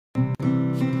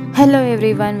Hello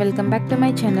everyone, welcome back to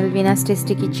my channel Veena's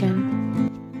Tasty Kitchen.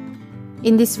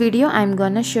 In this video I am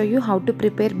gonna show you how to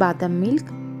prepare badam milk.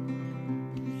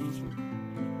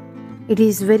 It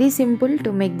is very simple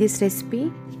to make this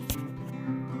recipe.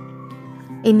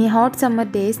 In the hot summer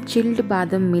days, chilled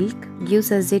badam milk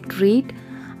gives us a treat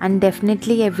and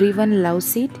definitely everyone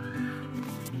loves it.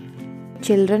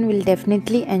 Children will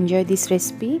definitely enjoy this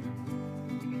recipe.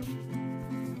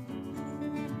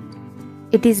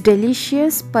 It is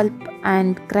delicious, pulp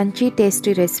and crunchy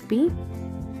tasty recipe.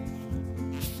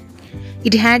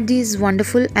 It had this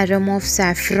wonderful aroma of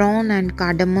saffron and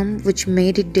cardamom which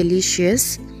made it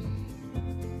delicious.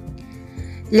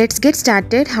 Let's get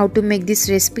started how to make this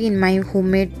recipe in my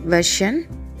homemade version.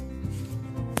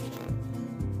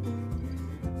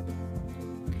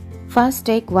 First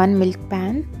take one milk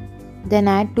pan, then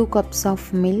add 2 cups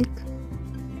of milk.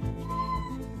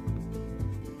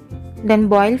 Then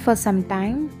boil for some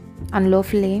time on low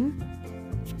flame.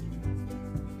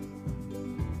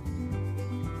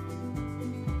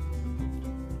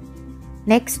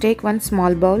 Next take one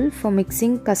small bowl for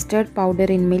mixing custard powder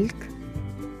in milk.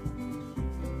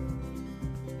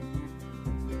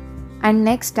 And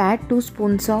next add 2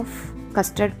 spoons of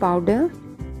custard powder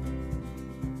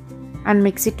and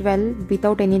mix it well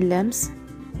without any lumps.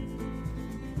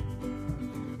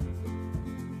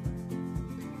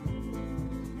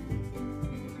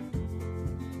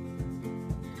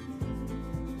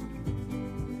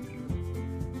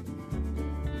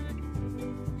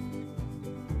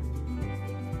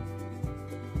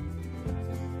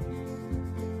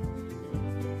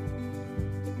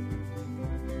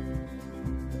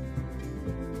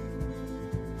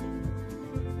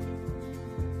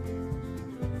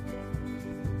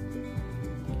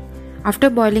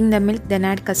 After boiling the milk, then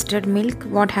add custard milk,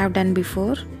 what I have done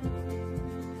before.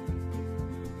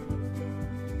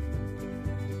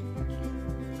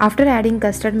 After adding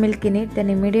custard milk in it,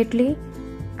 then immediately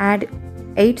add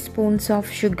 8 spoons of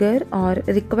sugar or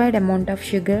required amount of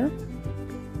sugar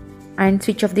and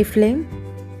switch off the flame.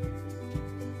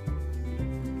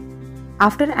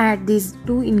 After add these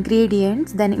 2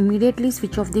 ingredients, then immediately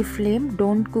switch off the flame,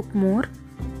 don't cook more.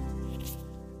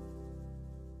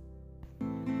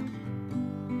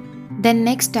 Then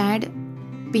next add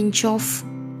pinch of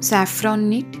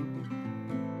saffron in it,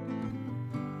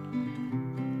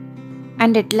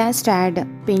 and at last add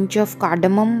pinch of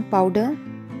cardamom powder.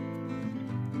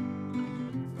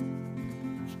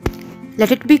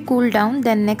 Let it be cool down,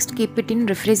 then next keep it in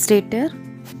refrigerator.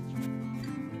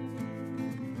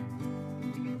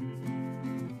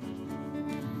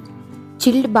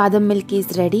 Chilled badam milk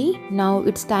is ready. Now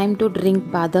it's time to drink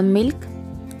badam milk.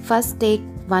 First take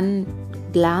 1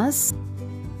 glass,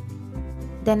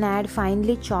 then add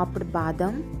finely chopped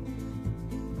badam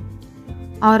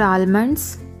or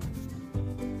almonds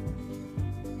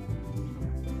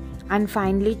and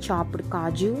finely chopped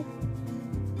kaju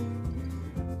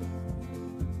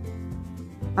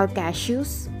or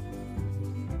cashews.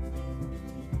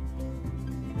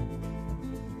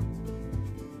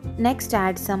 Next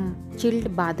add some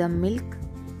chilled badam milk.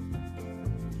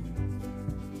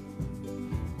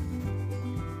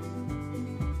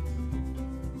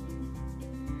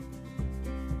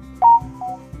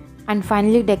 And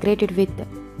finally decorate it with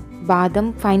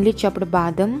badam, finely chopped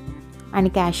badam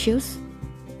and cashews.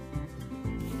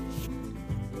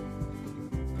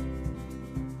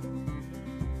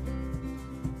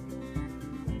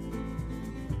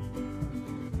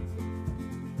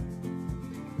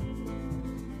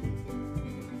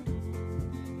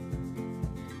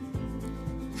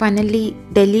 Finally,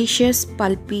 delicious,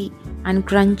 pulpy and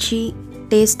crunchy,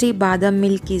 tasty badam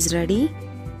milk is ready.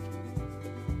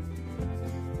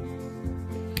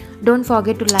 Don't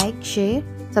forget to like, share,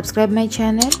 subscribe my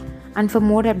channel, and for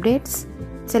more updates,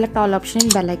 select all option in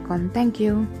bell icon. Thank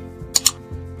you.